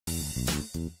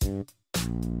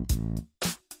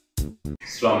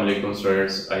अस्सलाम वालेकुम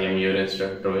students, I am your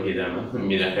instructor Waheed Ahmad.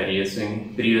 उम्मीद है खैरियत से।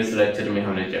 प्रीवियस लेक्चर में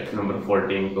हमने चैप्टर नंबर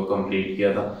 14 को कंप्लीट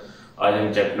किया था। आज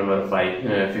हम चैप्टर नंबर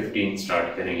 15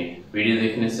 स्टार्ट करेंगे। वीडियो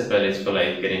देखने से पहले इसको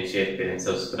लाइक करें, शेयर करें,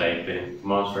 सब्सक्राइब करें।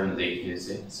 तमाम स्टूडेंट देखने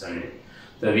से सुने।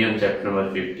 तो अभी हम चैप्टर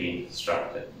नंबर 15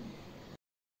 स्टार्ट करें।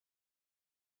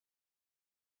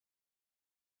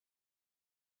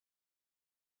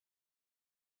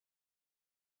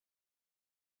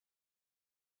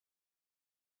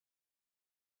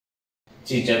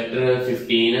 जी, चैप्टर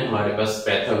 15 है हमारे पास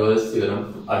पाइथागोरस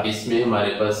थ्योरम। अब इसमें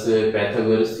हमारे पास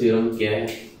पाइथागोरस थ्योरम क्या है,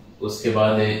 उसके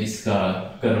बाद इसका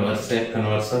कन्वर्स है,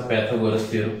 कन्वर्स ऑफ पाइथागोरस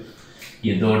थ्योरम।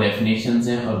 ये दो डेफिनेशंस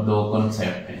हैं और दो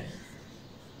कॉन्सेप्ट हैं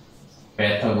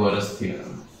पाइथागोरस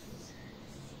थ्योरम।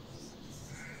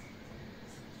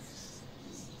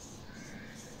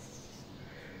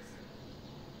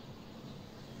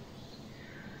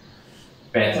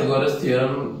 पाइथागोरस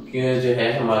थ्योरम के जो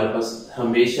है हमारे पास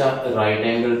हमेशा राइट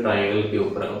एंगल ट्राइंगल के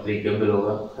ऊपर अप्लीकेबल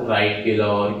होगा, राइट के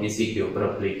अलावा और किसी के ऊपर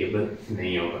अप्लीकेबल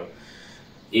नहीं होगा।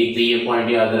 एक तो ये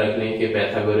पॉइंट याद रख लें कि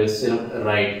पाइथागोरस सिर्फ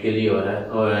राइट के लिए हो रहा है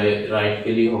और राइट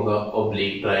के लिए होगा,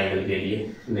 ओब्लिक ट्राइंगल के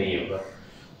लिए नहीं होगा।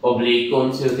 ओब्लिक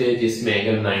कौन से होते हैं? जिसमें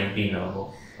एंगल 90 ना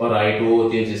हो, और राइट वो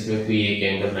होती है जिसमें कोई एक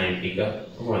एंगल 90 का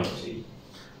होना चाहिए।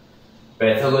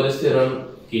 पाइथागोरस थ्योरम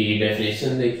की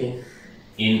डेफिनेशन देखें।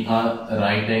 In a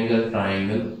right angle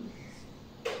triangle,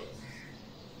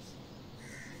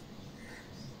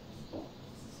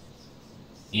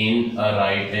 in a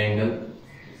right angle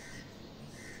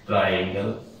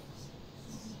triangle,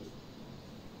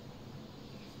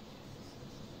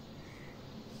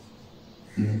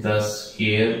 the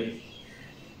square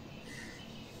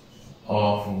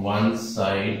of one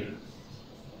side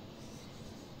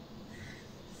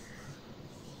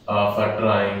of a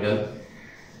triangle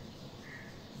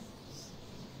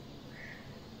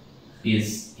is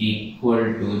equal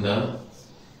to the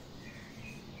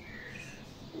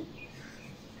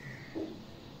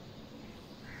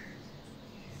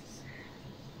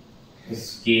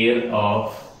square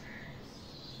of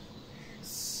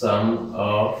sum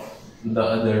of the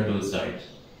other two sides।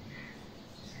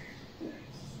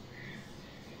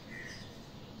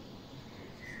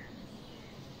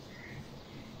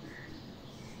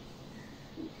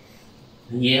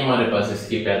 ये हमारे पास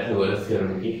इसकी Pythagoras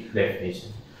theorem की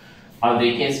definition. अब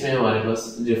देखिए इसमें हमारे पास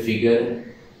जो figure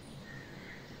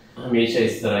हमेशा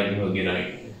इस तरह की होगी,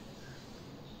 राइट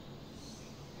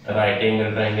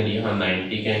एंगल ट्राइंगल। यहाँ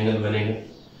 90 का एंगल बनेगा।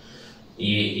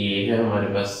 ये ए है हमारे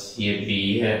पास, ये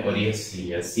बी है और ये सी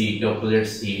है। सी के ऑपोजिट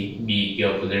सी, बी के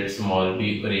ऑपोजिट स्मॉल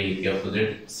बी और ए के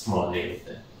ऑपोजिट स्मॉल ए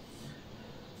होता है।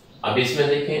 अब इसमें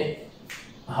देखें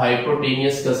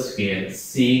हाइपोटेनियस का स्क्वायर,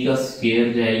 सी का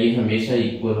स्क्वायर जो है ये हमेशा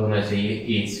इक्वल होना चाहिए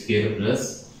ए स्क्वायर प्लस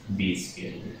बी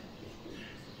स्क्वायर।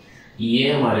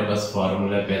 ये हमारे पास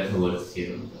फॉर्मूला है पाइथागोरस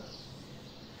थ्योरम का।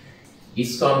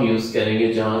 इसको हम यूज करेंगे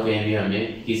जहां कहीं भी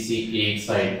हमें किसी एक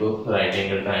साइड को राइट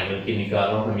एंगल ट्रायंगल की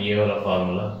निकालना, हम ये वाला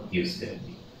फॉर्मूला यूज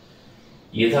करेंगे।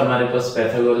 ये था हमारे पास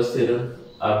पाइथागोरस थ्योरम।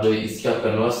 अब इसका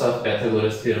कन्वर्स ऑफ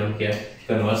पाइथागोरस थ्योरम क्या है?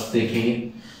 कन्वर्स देखेंगे।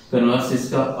 कन्वर्स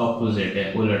इसका ऑपोजिट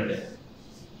है, उलट है।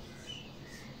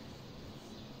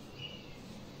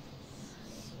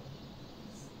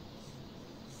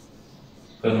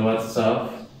 Converse of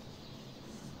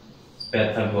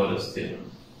Pythagoras theorem.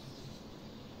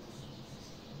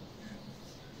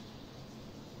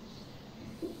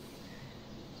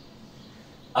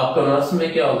 अब कन्वर्स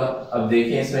में क्या होगा? अब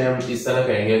देखें इसमें हम इस तरह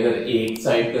कहेंगे, अगर एक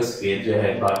साइड का स्क्वायर जो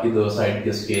है बाकी दो साइड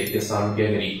के स्क्वायर के सम के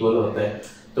अगर इक्वल होता है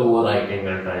तो वो राइट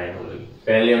एंगल ट्रायंगल होगी।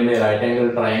 पहले हमने राइट एंगल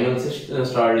ट्रायंगल से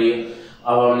स्टार्ट लिया,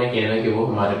 अब हमने कहना कि वो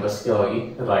हमारे पास क्या होगी?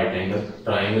 राइट एंगल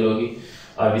ट्रायंगल होगी।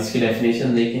 अब इसकी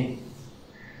डेफिनेशन देखें।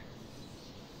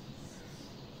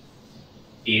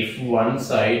 If one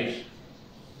side,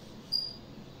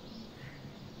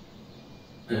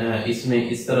 इसमें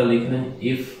इस तरह लिखना है,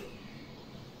 if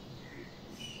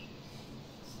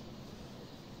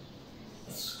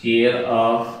square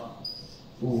of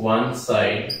one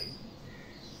side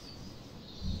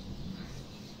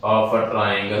of a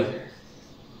triangle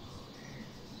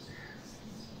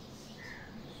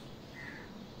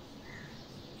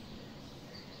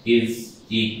is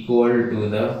equal to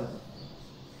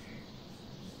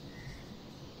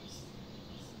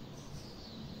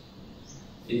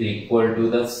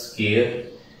the square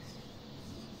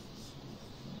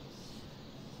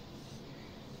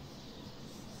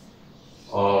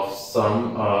of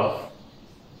sum of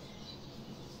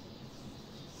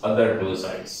other two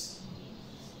sides।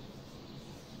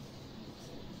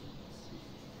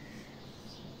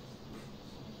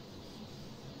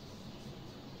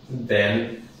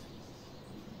 then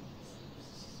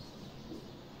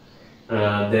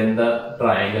the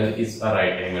triangle is a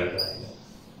right angle triangle.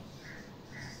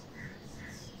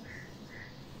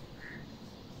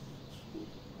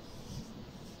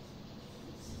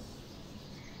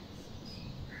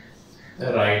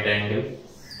 Right angle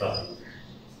triangle.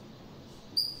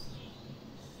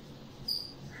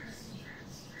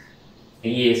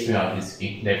 ये इसमें आप इसकी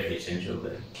definition show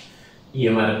करें। ये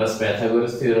हमारे पास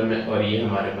Pythagoras theorem है और ये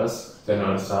हमारे पास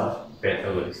कन्वर्स ऑफ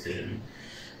पाइथागोरस थ्योरम है।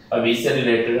 अब इससे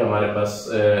रिलेटेड हमारे पास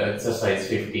एक्सरसाइज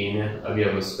 15 है। अभी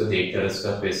हम उसको देखकर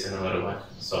इसका क्वेश्चन नंबर 1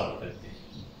 सॉल्व करते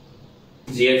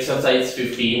हैं। जी एक्सरसाइज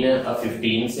 15 है। अब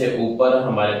 15 से ऊपर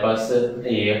हमारे पास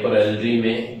ये कोरोलरी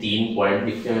में 3 पॉइंट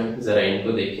लिखे हैं, जरा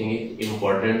इनको देखेंगे,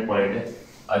 इंपॉर्टेंट पॉइंट है।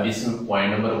 अब इसमें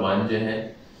पॉइंट नंबर 1 जो है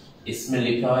इसमें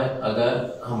लिखा है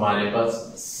अगर हमारे पास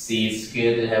सी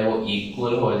स्क्वायर जो है वो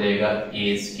इक्वल हो जाएगा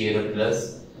ए स्क्वायर प्लस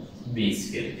बी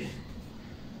स्क्वायर के।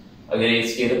 अगर ए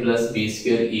square plus B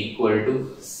square equal to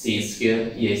C square,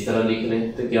 ये इस तरह लिख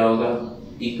लें तो क्या होगा,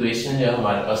 इक्वेशन जो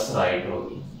हमारे पास राइट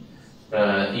होगी,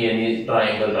 यानी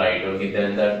ट्राइंगल राइट होगी,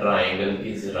 then the triangle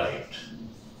is right.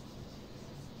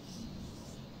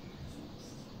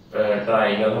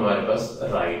 Triangle हमारे पास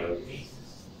राइट होगी,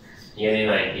 यानी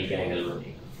 90 का एंगल बनेगा।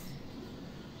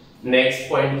 नेक्स्ट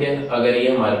पॉइंट क्या है, अगर ये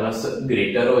हमारे पास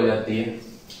ग्रेटर हो जाती है,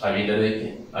 अब इधर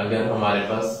देखिए, अगर हमारे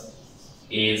पास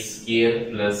ए स्क्वायर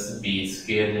प्लस बी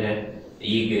स्क्वायर जो है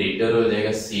ये ग्रेटर हो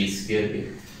जाएगा सी स्क्वायर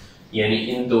के, यानी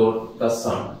इन दो का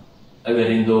सम,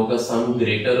 अगर इन दो का सम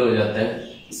ग्रेटर हो जाता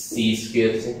है सी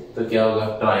स्क्वायर से तो क्या होगा,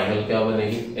 ट्राइंगल क्या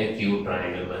बनेगी, एक्यूट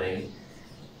ट्राइंगल बनेगी।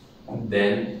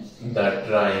 Then the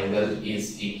triangle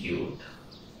is acute.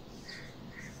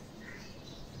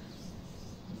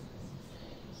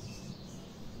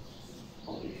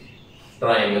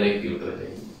 Triangle acute हो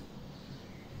जाएगी।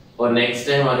 और नेक्स्ट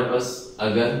है हमारे पास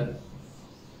अगर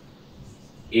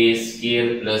ए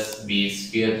स्क्वायर प्लस बी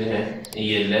स्क्वायर जो है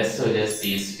ये लेस हो जाए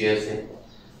सी स्क्वायर से,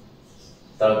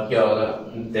 तब क्या होगा,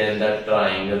 then the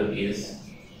triangle is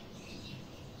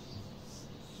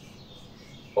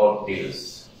obtuse.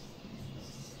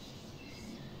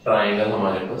 Triangle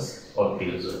हमारे पास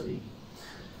ऑब्ट्यूज होती है।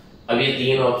 अब ये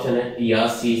 3 ऑप्शन है, या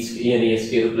सी यानी ए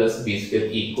square plus B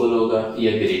square equal होगा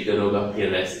या ग्रेटर होगा या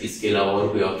लेस, इसके अलावा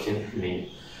और कोई ऑप्शन नहीं।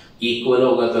 इक्वल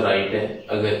होगा तो राइट है,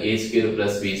 अगर ए square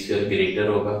plus B square greater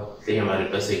होगा तो हमारे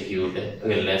पास एक्यूट है,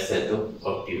 अगर लेस है तो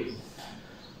ऑब्ट्यूज।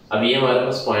 अब ये हमारे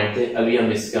पास पॉइंट थे। अभी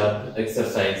हम इसका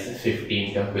एक्सरसाइज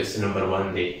 15 का क्वेश्चन नंबर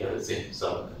 1 देखकर इसे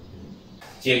सॉल्व करते हैं।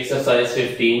 जी एक्सरसाइज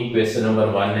 15 क्वेश्चन नंबर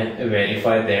 1 है,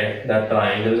 verify that the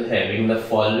triangle having the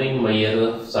following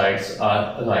major sides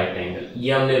are right angle.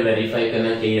 ये हमने वेरीफाई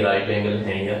करना कि ये राइट एंगल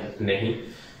है या नहीं।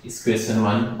 इस क्वेश्चन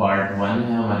 1 पार्ट 1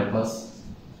 है हमारे पास,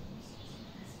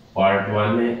 पार्ट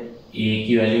 1 में ए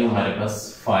की वैल्यू हमारे पास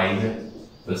 5 है,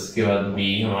 उसके बाद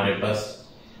बी हमारे पास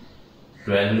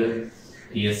 12,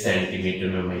 ये सेंटीमीटर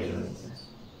में मेजर होता है,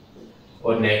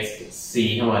 और नेक्स्ट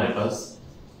सी हमारे पास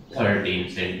 13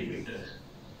 सेंटीमीटर।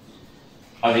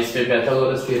 अब इस पे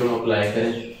पाइथागोरस थ्योरम अप्लाई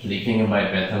करें, लिखेंगे बाय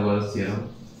पाइथागोरस थ्योरम,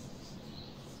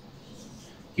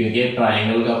 क्योंकि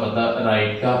ट्राइंगल का पता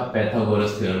राइट का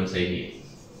पाइथागोरस थ्योरम से ही,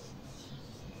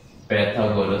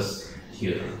 पाइथागोरस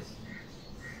थ्योरम।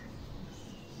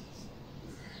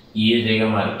 ये देगा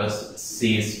हमारे पास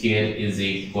सी square is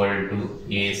equal to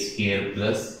A square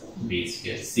plus B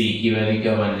square. सी की वैल्यू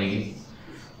क्या बन जाएगी,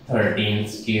 13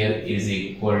 square is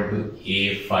equal to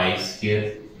A 5 square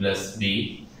plus B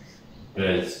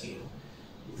 12 square.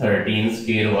 13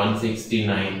 square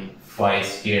 169, 5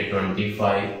 square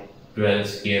 25, 12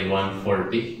 square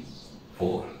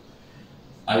 144।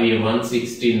 अब ये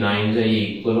 169 जो ये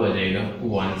इक्वल हो जाएगा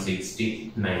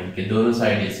 169 के, दोनों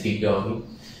साइड इसकी क्या होगी,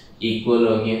 इक्वल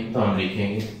होगी, तो हम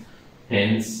लिखेंगे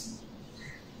hence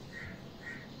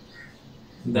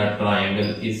the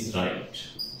triangle is right.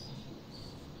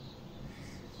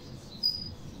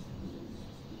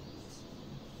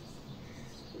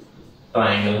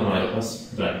 Triangle हमारे पास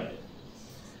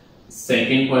राइट।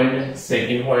 सेकंड पॉइंट है,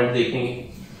 सेकंड पॉइंट देखेंगे।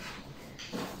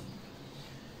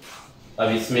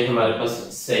 अब इसमें हमारे पास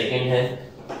सेकंड है,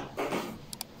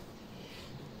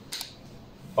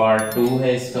 पार्ट 2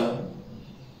 है इसका।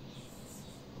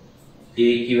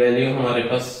 ए की वैल्यू हमारे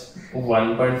पास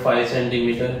 1.5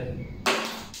 सेंटीमीटर है,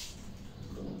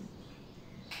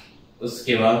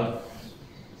 उसके बाद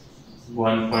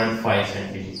 1.5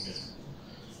 सेंटीमीटर।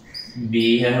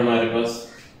 बी है हमारे पास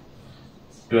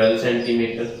 12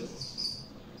 सेंटीमीटर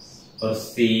और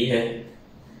सी है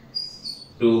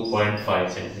 2.5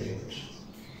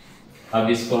 सेंटीमीटर। अब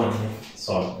इसको हमने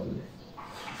सॉल्व कर लिया।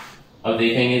 अब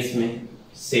देखेंगे इसमें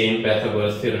सेम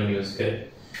पाइथागोरस थ्योरम यूज करें।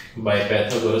 Bye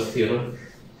Pythagoras theorem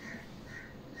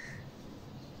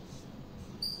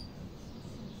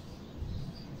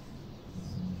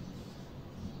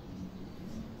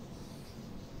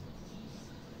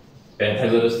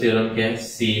Pythagoras theorem क्या है,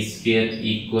 सी स्क्वायर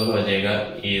इक्वल हो जाएगा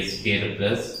ए स्क्वायर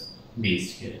प्लस बी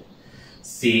स्क्वायर।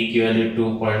 सी की वैल्यू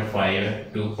 2.5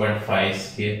 है, 2.5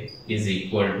 स्क्वायर इज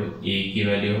इक्वल टू ए की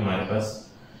वैल्यू हमारे पास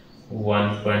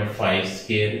 1.5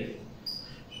 स्क्वायर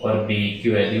और बी की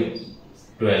वैल्यू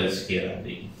 12 स्क्वायर आ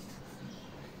रही है।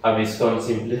 अब इसको हम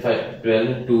सिंप्लीफाई 12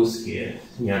 2 स्क्वायर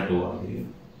यहाँ 2 आ गई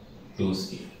 2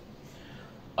 स्क्वायर।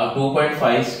 अब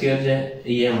 2.5 स्क्वायर जो है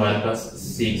ये हमारे पास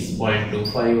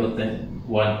 6.25 होता है,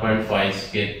 1.5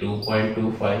 स्क्वायर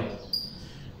 2.25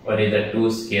 और इधर 2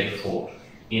 स्क्वायर 4,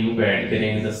 इनको ऐड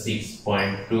करेंगे तो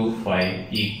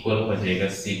 6.25 इक्वल हो जाएगा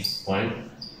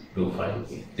 6.25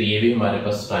 के। तो ये भी हमारे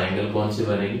पास ट्राइंगल कौन सी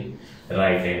बनेगी,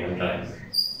 right angle triangle,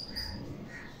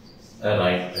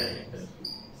 right triangle.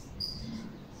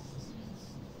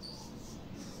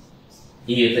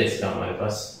 ये था इसका हमारे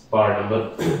पास पार्ट नंबर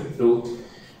 2।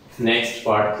 नेक्स्ट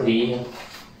पार्ट 3 है।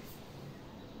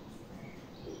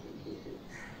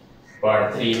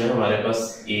 पार्ट 3 में हमारे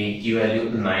पास ए की वैल्यू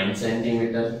 9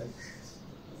 सेंटीमीटर,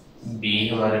 बी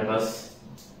हमारे पास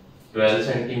 12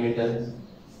 सेंटीमीटर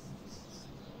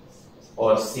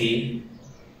और सी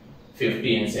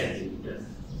 15 सेंटीमीटर।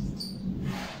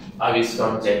 अब इसको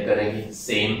हम चेक करेंगे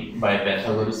same bye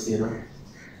Pythagoras theorem.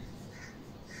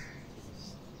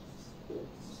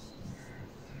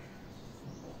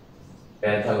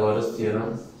 Pythagoras theorem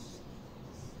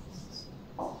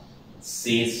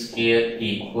सी स्क्वायर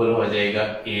इक्वल हो जाएगा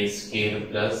ए स्क्वायर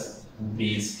प्लस बी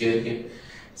स्क्वायर के।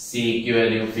 सी की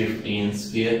वैल्यू 15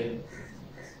 स्क्वायर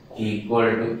इक्वल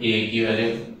टू ए की वैल्यू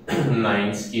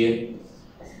 9 स्क्वायर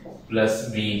प्लस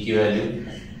बी की value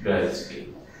 12 square.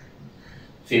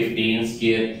 15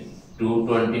 square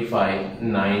 225,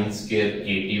 9 square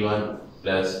 81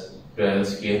 plus 12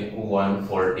 square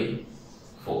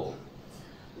 144।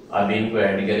 अब इनको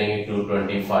ऐड करेंगे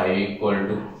 225 इक्वल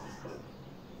टू,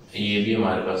 ये भी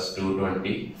हमारे पास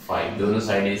 225, दोनों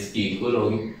साइड इसकी इक्वल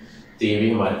होगी तो ये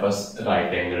भी हमारे पास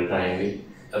right angle triangle,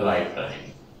 right triangle.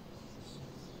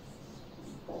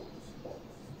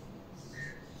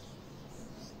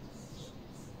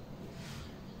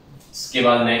 इसके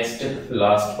बाद नेक्स्ट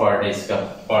लास्ट पार्ट है इसका,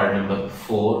 पार्ट नंबर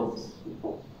 4।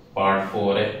 पार्ट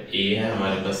 4 है, ए है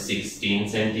हमारे पास 16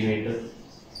 सेंटीमीटर,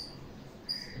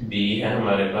 बी है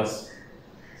हमारे पास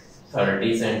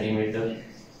 30 सेंटीमीटर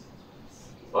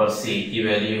और सी की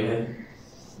वैल्यू है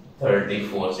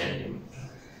 34 सेंटीमीटर।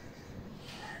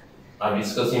 अब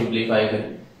इसको सिंप्लीफाई करें,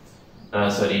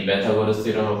 पैथागोरस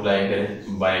थ्योरम अप्लाई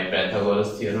करें bye Pythagoras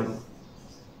theorem.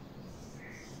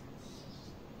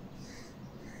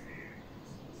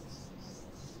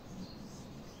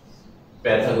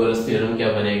 Pythagoras theorem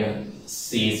क्या बनेगा,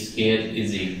 सी square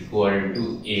is equal to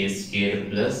A square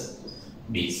plus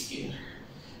B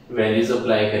square. Values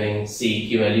apply करेंगे, सी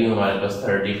की वैल्यू हमारे पास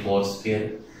 34 स्क्वायर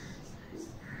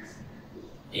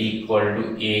इक्वल टू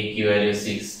ए की वैल्यू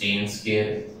 16 स्क्वायर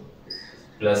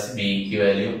प्लस बी की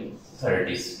वैल्यू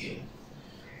 30 स्क्वायर।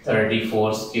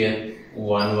 34 स्क्वायर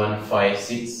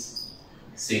 1156,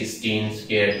 16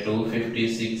 स्क्वायर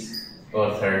 256 और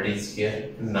 30 square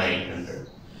 900।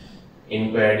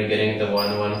 इनको ऐड करेंगे तो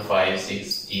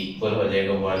 1156 इक्वल हो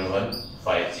जाएगा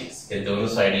 1156 के, दोनों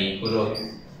साइड इक्वल हो गए।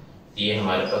 ये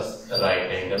हमारे पास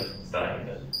राइट एंगल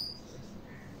ट्रायंगल।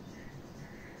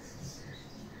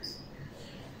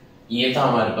 ये था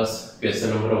हमारे पास क्वेश्चन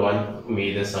नंबर 1।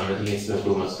 उम्मीद है समझ गए, इसमें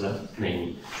कोई मसला नहीं।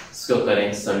 इसको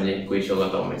करें, समझें, कोई होगा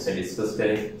तो हमें से डिस्कस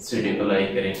करें। इस वीडियो को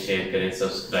लाइक करें, शेयर करें,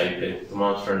 सब्सक्राइब करें,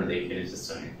 तमाम स्टूडेंट देखें।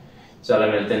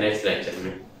 चलो मिलते हैं नेक्स्ट लेक्चर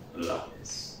में। अल्लाह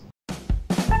हाफिज़।